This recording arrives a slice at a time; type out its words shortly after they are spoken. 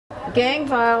gang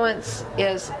violence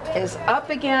is up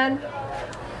again,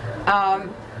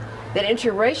 that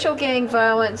interracial gang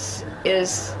violence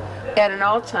is at an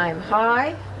all-time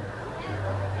high.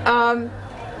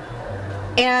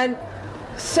 And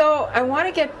so I want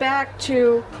to get back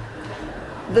to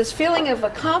this feeling of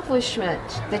accomplishment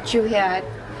that you had,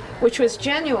 which was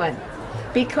genuine,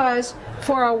 because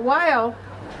for a while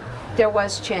there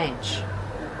was change.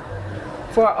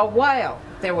 For a while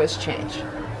there was change.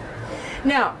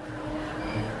 Now,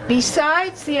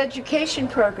 besides the education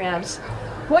programs,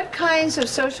 what kinds of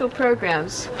social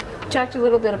programs, we talked a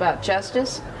little bit about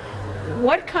justice,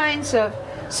 what kinds of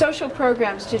social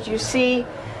programs did you see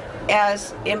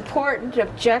as important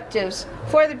objectives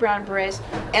for the Brown Berets,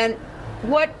 and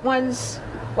what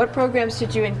programs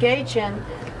did you engage in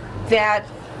that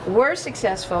were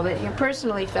successful, that you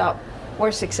personally felt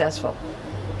were successful?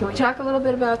 Can we talk a little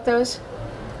bit about those?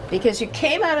 Because you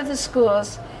came out of the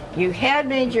schools, you had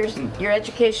made your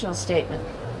educational statement.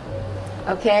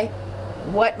 Okay,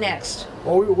 what next?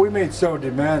 Well, we made several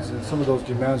demands, and some of those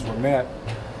demands were met.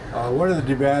 One of the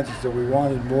demands is that we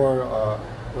wanted more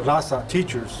Raza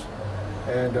teachers,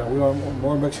 and we want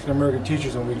more Mexican American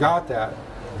teachers, and we got that.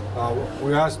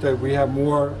 We asked that we have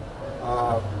more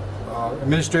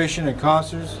administration and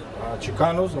counselors,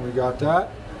 Chicanos, and we got that.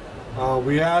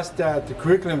 We asked that the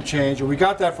curriculum change, and we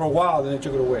got that for a while, then they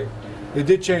took it away. They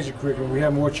did change the curriculum. We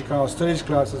had more Chicano studies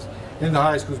classes in the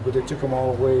high schools, but they took them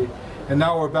all away. And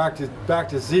now we're back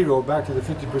to zero, back to the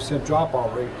 50%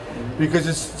 dropout rate, because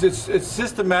it's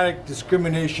systematic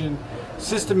discrimination,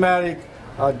 systematic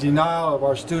denial of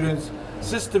our students,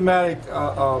 systematic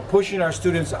pushing our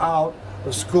students out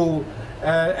of school,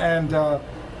 and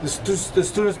the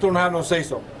students don't have no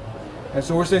say-so. And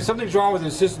so we're saying something's wrong with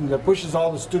the system that pushes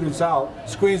all the students out,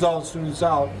 screens all the students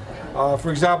out.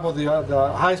 For example,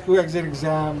 the high school exit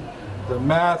exam, the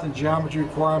math and geometry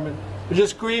requirement, they're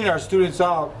just screening our students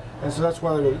out, and so that's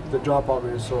why the dropout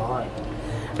rate is so high.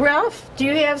 Ralph, do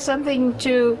you have something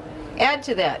to add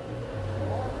to that?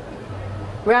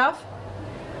 Ralph?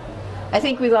 I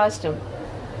think we lost him.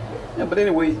 Yeah, but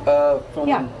anyway,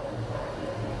 from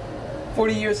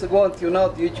 40 years ago until now,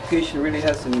 the education really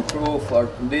hasn't improved. Our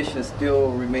condition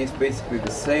still remains basically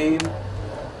the same,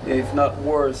 if not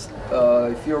worse.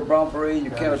 If you're a Brown Beret,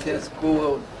 you can't attend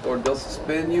school, or they'll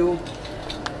suspend you,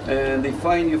 and they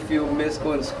fine you if you miss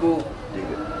going to school.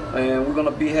 And we're going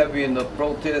to be having a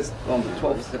protest on the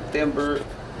 12th of September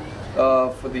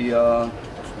for the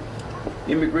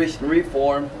immigration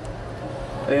reform,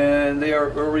 and they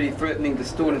are already threatening the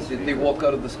students if they walk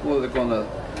out of the school, they're going to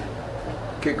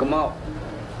kick them out.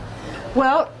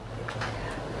 Well,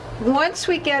 once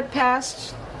we get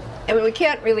past, I mean, we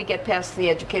can't really get past the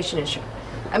education issue.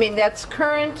 I mean, that's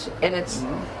current, and it's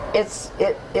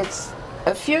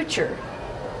a future.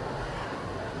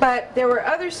 But there were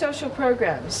other social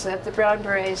programs that the Brown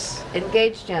Berets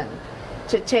engaged in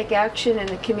to take action in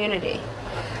the community.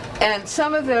 And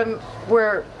some of them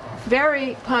were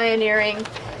very pioneering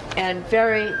and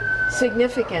very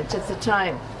significant at the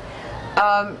time.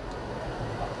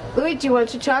 Louis, do you want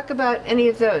to talk about any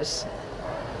of those?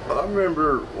 I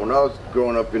remember when I was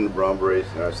growing up in the Brown Berets,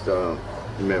 and I still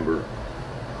remember,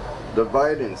 the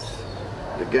violence,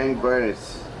 the gang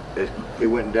violence, it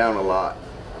went down a lot.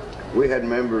 We had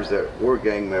members that were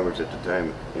gang members at the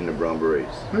time in the Brown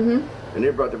Berets. And they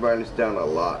brought the violence down a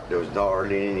lot. There was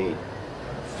hardly any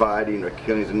fighting or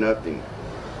killings or nothing.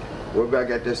 We're back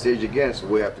at that stage again, so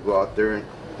we have to go out there and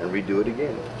redo it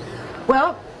again.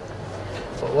 Well,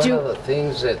 one of the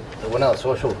things that, one of the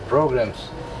social programs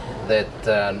that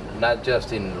not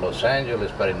just in Los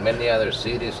Angeles, but in many other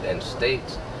cities and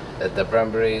states that the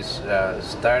Brown Berets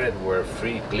started were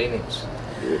free clinics.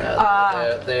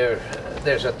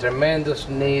 There's a tremendous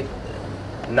need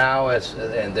now,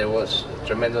 and there was a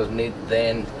tremendous need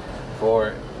then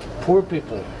for poor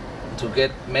people to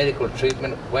get medical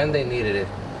treatment when they needed it.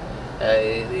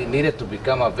 It needed to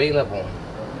become available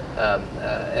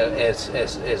as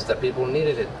the people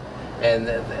needed it, and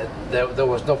there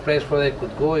was no place where they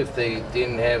could go if they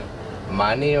didn't have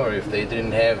money, or if they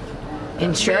didn't have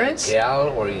insurance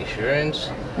or insurance.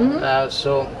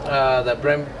 So the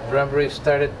Brown Berets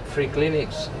started free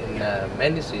clinics in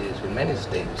many cities, in many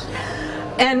states.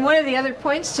 And one of the other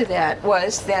points to that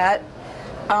was that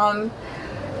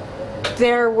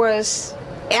there was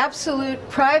absolute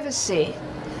privacy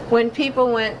when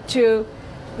people went to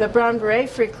the Brown Beret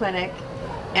Free Clinic,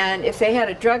 and if they had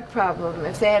a drug problem,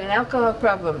 if they had an alcohol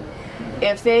problem,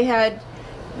 if they had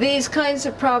these kinds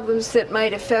of problems that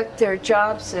might affect their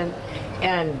jobs and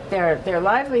their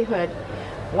livelihood,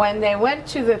 when they went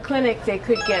to the clinic they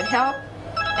could get help,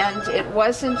 and it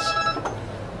wasn't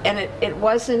and it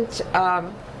wasn't,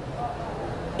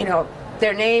 you know,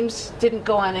 their names didn't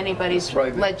go on anybody's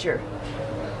Private. ledger.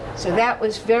 So that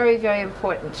was very, very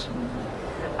important.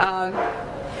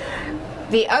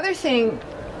 The other thing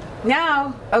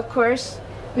now, of course,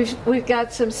 we've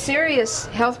got some serious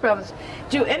health problems.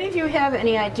 Do any of you have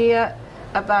any idea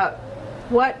about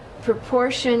what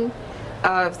proportion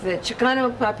of the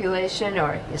Chicano population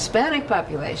or Hispanic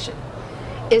population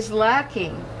is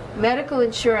lacking medical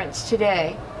insurance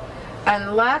today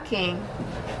and lacking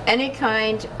any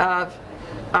kind of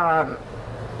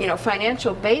you know,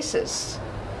 financial basis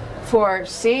for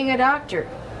seeing a doctor,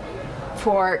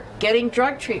 for getting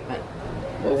drug treatment,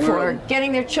 Well, for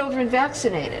getting their children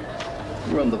vaccinated?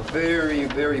 we're on the very,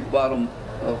 very bottom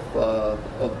of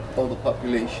the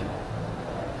population.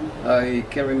 I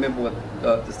can't remember what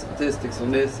the statistics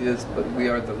on this is, but we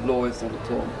are the lowest on the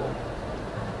totem pole.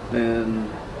 And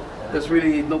there's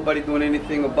really nobody doing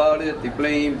anything about it. They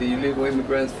blame the illegal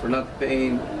immigrants for not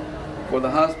paying for the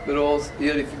hospitals.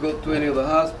 Yet if you go to any of the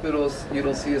hospitals, you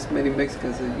don't see as many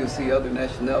Mexicans as you see other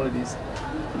nationalities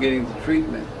getting the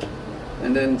treatment.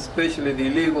 And then especially the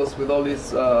illegals with all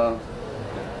this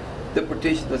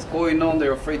deportation that's going on,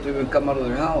 they're afraid to even come out of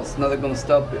their house. Now they're going to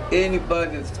stop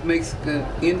anybody that's Mexican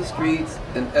in the streets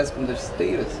and ask them their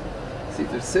status, see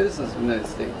if they're citizens of the United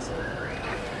States.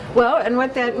 Well, and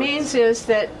what that means is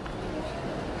that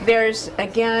there's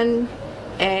again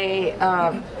a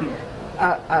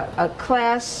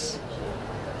class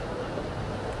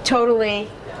totally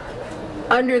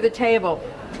under the table,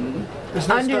 It's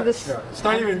not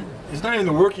even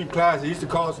the working class. They used to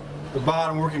call us the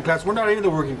bottom working class. We're not even the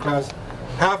working class.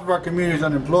 Half of our community is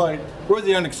unemployed. We're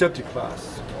the unaccepted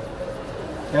class.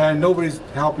 And nobody's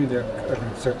helping the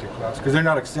unaccepted class because they're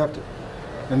not accepted.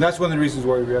 And that's one of the reasons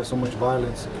why we have so much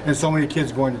violence and so many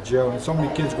kids going to jail and so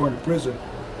many kids going to prison.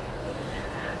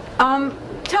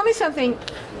 Tell me something.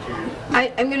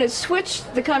 I'm going to switch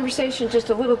the conversation just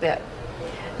a little bit,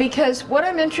 because what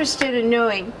I'm interested in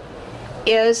knowing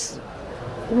is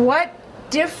what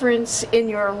difference in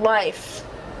your life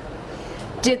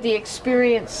did the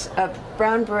experience of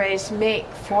Brown Berets make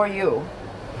for you?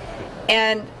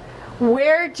 And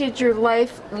where did your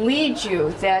life lead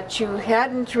you that you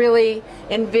hadn't really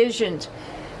envisioned,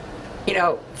 you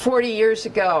know, 40 years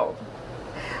ago?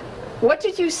 What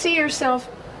did you see yourself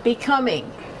becoming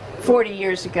 40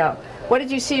 years ago? What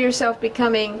did you see yourself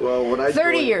becoming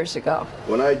 30 years ago?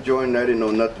 When I joined, I didn't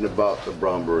know nothing about the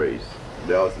Brown Berets.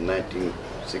 That was in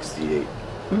 1968.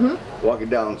 Walking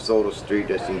down Soto Street,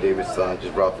 I seen David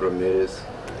Sanchez, Rafa Ramirez,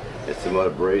 and some other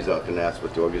Berets out there, and asked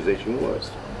what the organization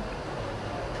was.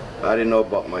 I didn't know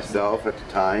about myself at the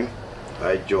time.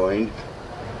 I joined,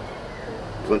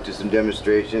 went to some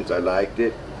demonstrations, I liked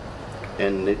it,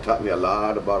 and it taught me a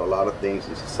lot about a lot of things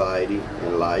in society,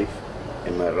 in life,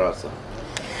 in my raza.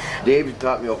 David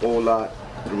taught me a whole lot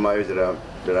through my years that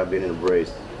I've been in the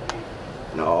Berets,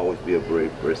 and I'll always be a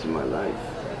Beret for the rest of my life.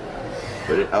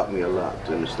 But it helped me a lot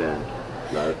to understand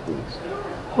a lot of things.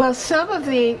 Well, some of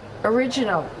the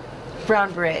original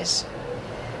Brown Berets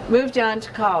moved on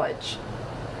to college.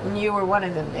 And you were one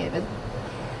of them, David.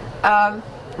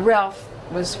 Ralph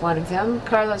was one of them.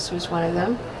 Carlos was one of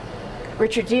them.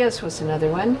 Richard Diaz was another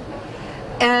one.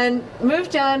 And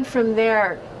moved on from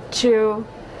there to,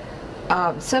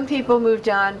 some people moved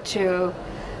on to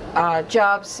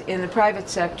jobs in the private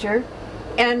sector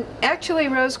and actually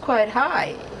rose quite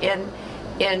high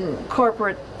in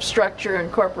corporate structure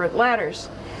and corporate ladders.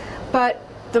 But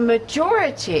the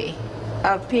majority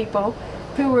of people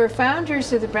who were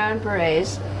founders of the Brown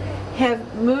Berets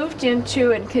have moved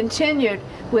into and continued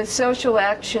with social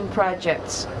action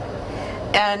projects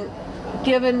and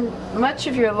given much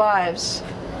of your lives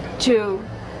to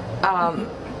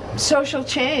social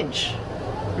change,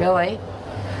 really.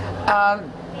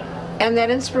 And that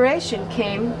inspiration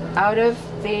came out of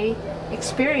the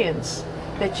experience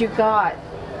that you got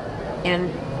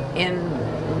in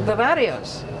the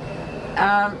barrios.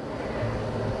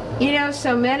 You know,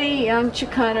 so many young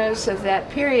Chicanos of that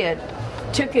period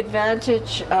took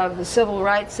advantage of the Civil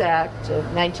Rights Act of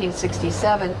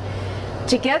 1967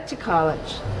 to get to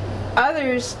college.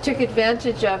 Others took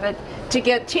advantage of it to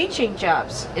get teaching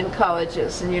jobs in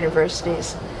colleges and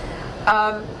universities.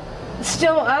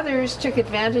 Still others took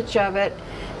advantage of it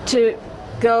to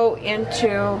go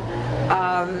into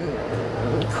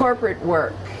corporate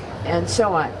work and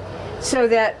so on. So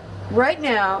that right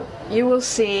now you will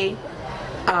see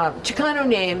Chicano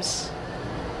names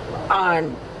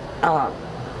on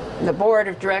the board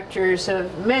of directors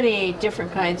of many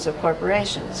different kinds of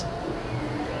corporations.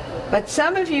 But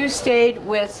some of you stayed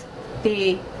with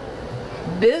the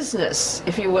business,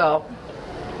 if you will,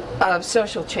 of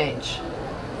social change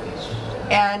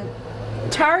and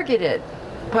targeted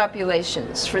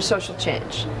populations for social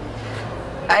change.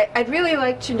 I'd really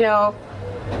like to know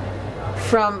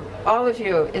from all of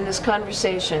you in this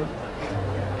conversation,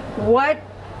 what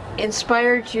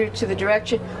inspired you to the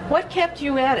direction? What kept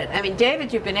you at it? I mean,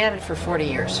 David, you've been at it for 40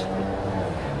 years.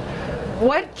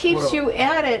 What keeps you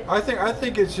at it? I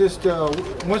think it's just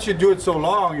once you do it so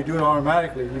long, you do it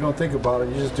automatically. You don't think about it.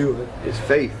 You just do it. It's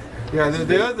faith. Yeah.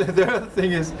 The other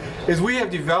thing is we have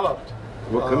developed.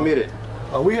 We're committed.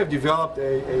 We have developed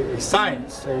a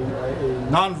science, a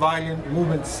nonviolent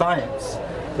movement science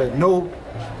that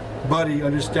nobody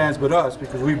understands but us,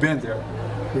 because we've been there.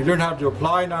 We learned how to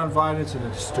apply nonviolence in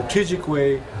a strategic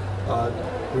way.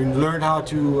 We learned how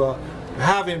to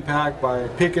have impact by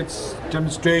pickets,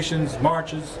 demonstrations,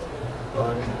 marches,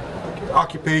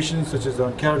 occupations such as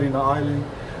on Catalina Island,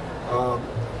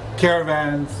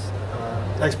 caravans,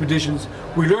 expeditions.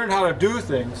 We learned how to do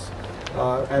things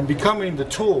and becoming the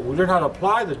tool. We learned how to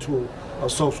apply the tool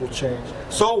of social change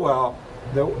so well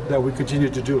that we continue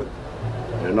to do it.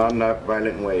 In a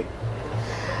non-violent way.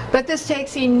 But this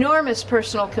takes enormous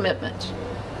personal commitment.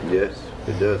 Yes,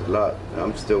 it does a lot.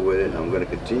 I'm still with it, and I'm going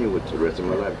to continue with it the rest of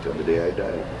my life till the day I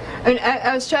die. I mean,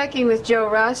 I was talking with Joe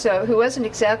Rosso, who wasn't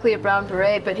exactly a Brown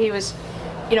Beret, but he was,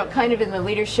 you know, kind of in the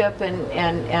leadership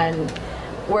and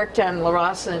worked on La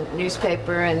Raza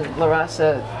newspaper and La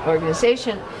Raza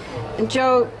organization. And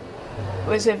Joe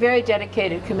was a very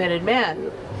dedicated, committed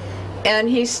man. And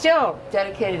he's still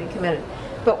dedicated and committed.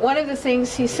 But one of the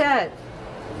things he said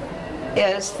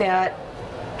is that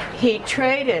he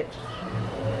traded,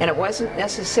 and it wasn't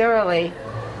necessarily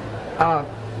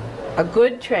a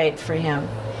good trade for him,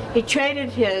 he traded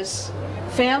his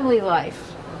family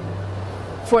life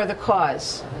for the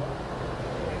cause.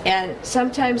 And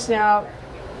sometimes now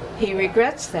he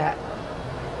regrets that.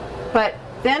 But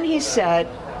then he said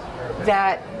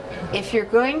that if you're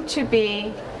going to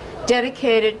be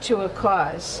dedicated to a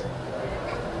cause,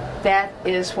 that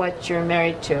is what you're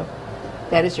married to.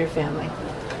 That is your family.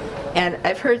 And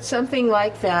I've heard something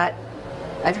like that.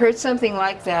 I've heard something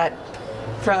like that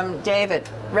from David.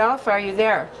 Ralph, are you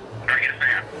there? Yes,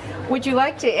 ma'am. Would you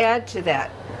like to add to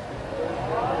that?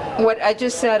 What I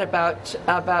just said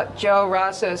about Joe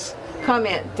Rosso's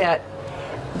comment that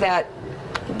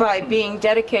by being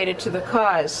dedicated to the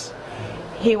cause,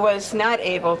 he was not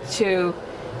able to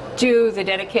do the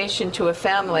dedication to a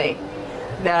family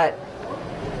that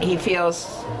he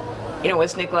feels, you know,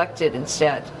 was neglected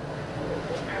instead.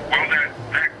 Well,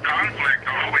 that conflict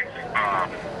always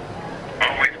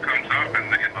comes up in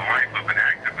the life of an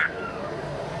activist.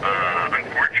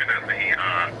 Unfortunately,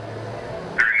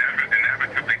 there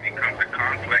inevitably becomes a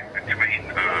conflict between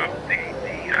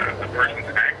the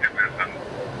person's activism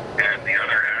and the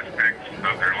other aspects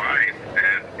of their life,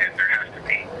 and there has to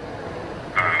be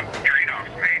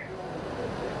trade-offs made.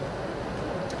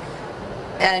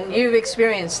 And you've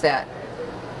experienced that.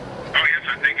 Oh yes,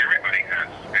 I think everybody has.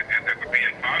 It would be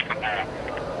impossible.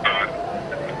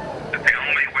 The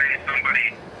only way somebody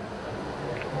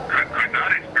could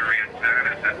not experience that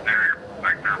is if they're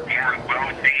born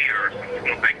wealthy or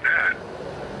something like that.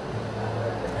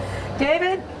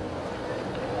 David,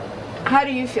 how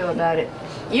do you feel about it?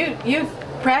 You've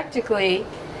practically,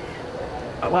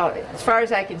 well, as far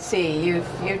as I can see,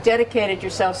 you've dedicated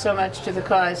yourself so much to the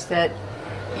cause that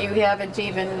you haven't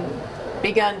even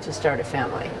begun to start a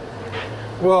family.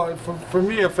 Well, for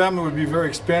me, a family would be very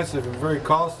expensive and very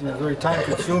costly and very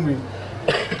time-consuming.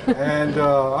 And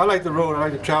I like the road. I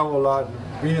like to travel a lot.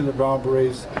 Being in the Brown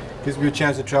Berets gives me a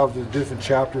chance to travel to the different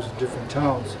chapters of different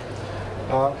towns.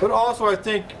 But also, I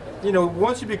think, you know,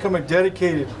 once you become a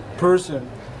dedicated person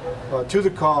to the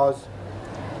cause,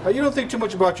 you don't think too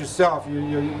much about yourself.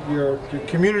 Your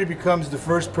community becomes the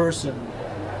first person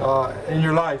in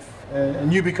your life,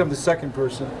 and you become the second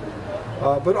person.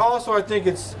 But also, I think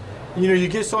it's, you know, you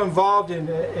get so involved in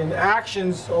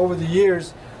actions over the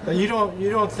years that you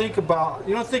don't think about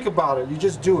it. You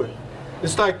just do it.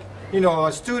 It's like, you know,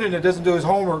 a student that doesn't do his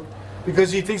homework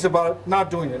because he thinks about not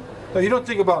doing it. No, you don't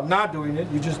think about not doing it.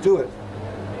 You just do it.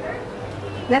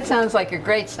 That sounds like a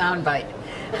great soundbite.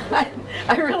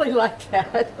 I really like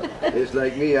that. It's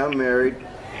like me, I'm married,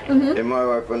 and my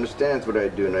wife understands what I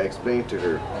do, and I explain to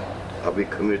her, I'll be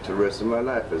committed to the rest of my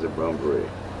life as a Brown Beret.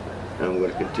 And I'm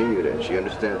going to continue that. She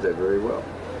understands that very well.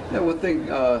 Yeah, one thing,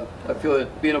 I feel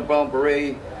that being a Brown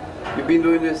Beret, you've been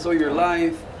doing this all your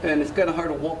life, and it's kind of hard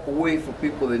to walk away from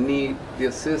people that need the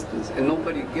assistance, and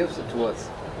nobody gives it to us.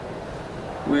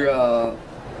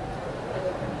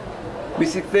 We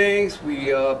see things,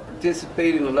 we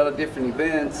participate in a lot of different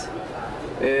events,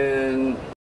 and